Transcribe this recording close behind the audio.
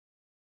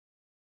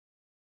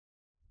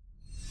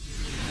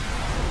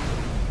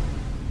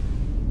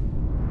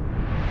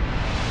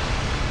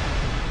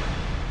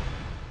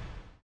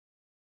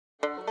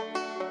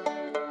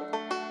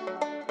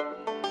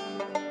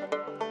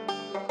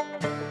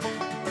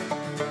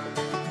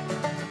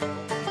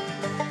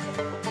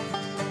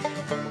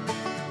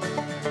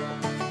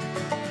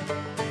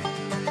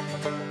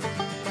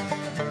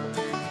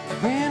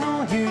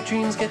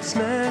dreams get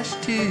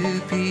smashed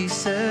to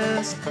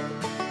pieces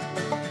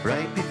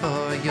right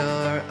before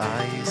your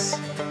eyes.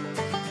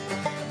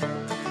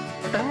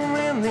 And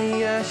when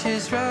the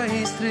ashes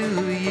rise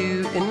through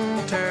you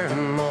in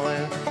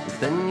turmoil,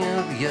 then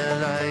you'll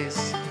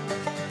realize.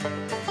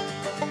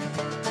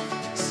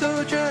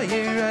 So dry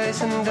your eyes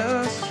and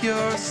dust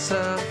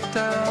yourself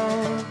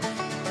down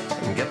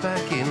and get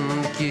back in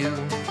the queue.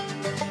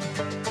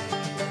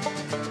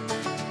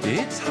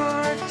 It's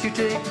hard to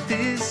take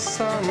this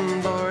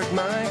on board,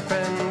 my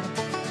friend,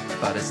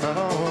 but it's not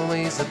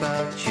always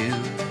about you.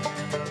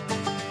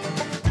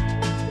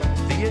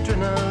 The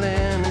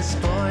adrenaline is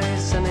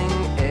poisoning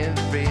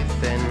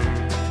everything,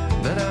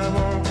 but I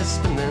want to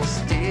spend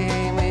this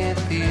day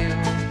with you.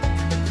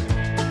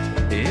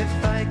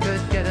 If I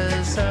could get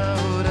us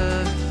out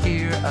of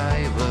here,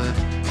 I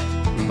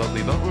would, but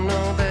we both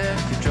know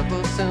that your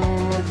trouble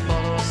soon would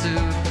follow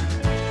suit.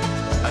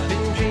 I've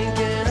been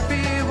drinking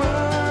every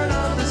word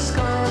of this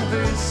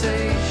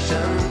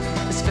conversation.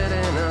 It's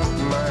filling up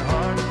my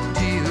heart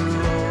to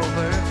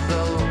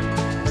overflow.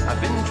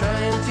 I've been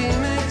trying to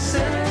make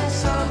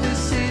sense of this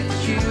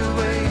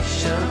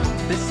situation.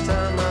 This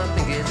time I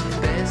think it's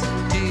best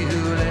to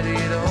let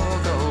it all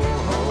go.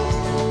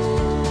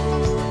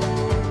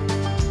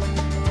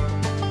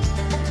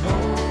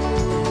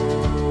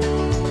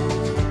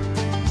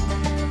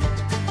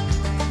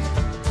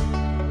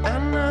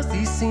 And as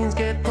these scenes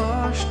get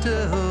washed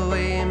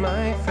away,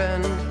 my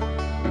friend,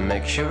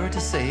 make sure to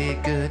say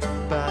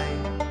goodbye.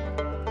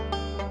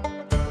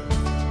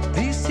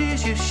 These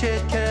tears you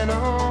shed can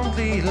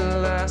only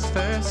last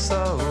for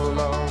so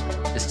long.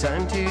 It's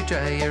time to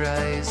dry your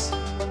eyes,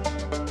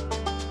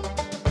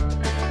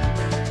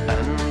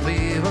 and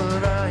we will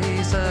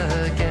rise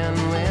again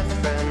with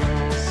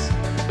friends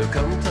who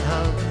come to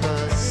help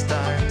us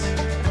start.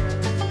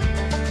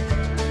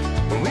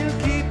 We'll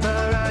keep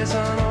our eyes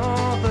on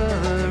all the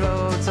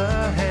roads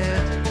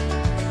ahead.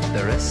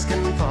 The rest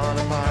can fall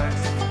apart.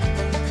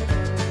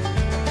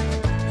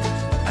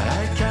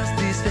 I cast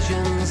these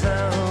visions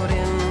out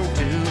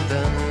into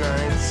the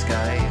night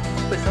sky.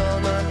 With all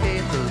my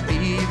faith will be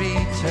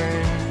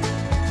returned.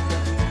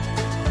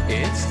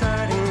 It's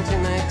starting to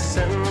make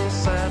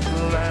sense at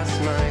last,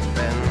 my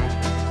friend.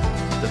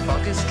 The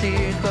fog is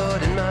cleared,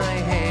 but in my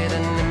head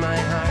and in my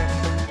heart,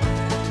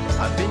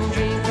 I've been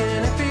dreaming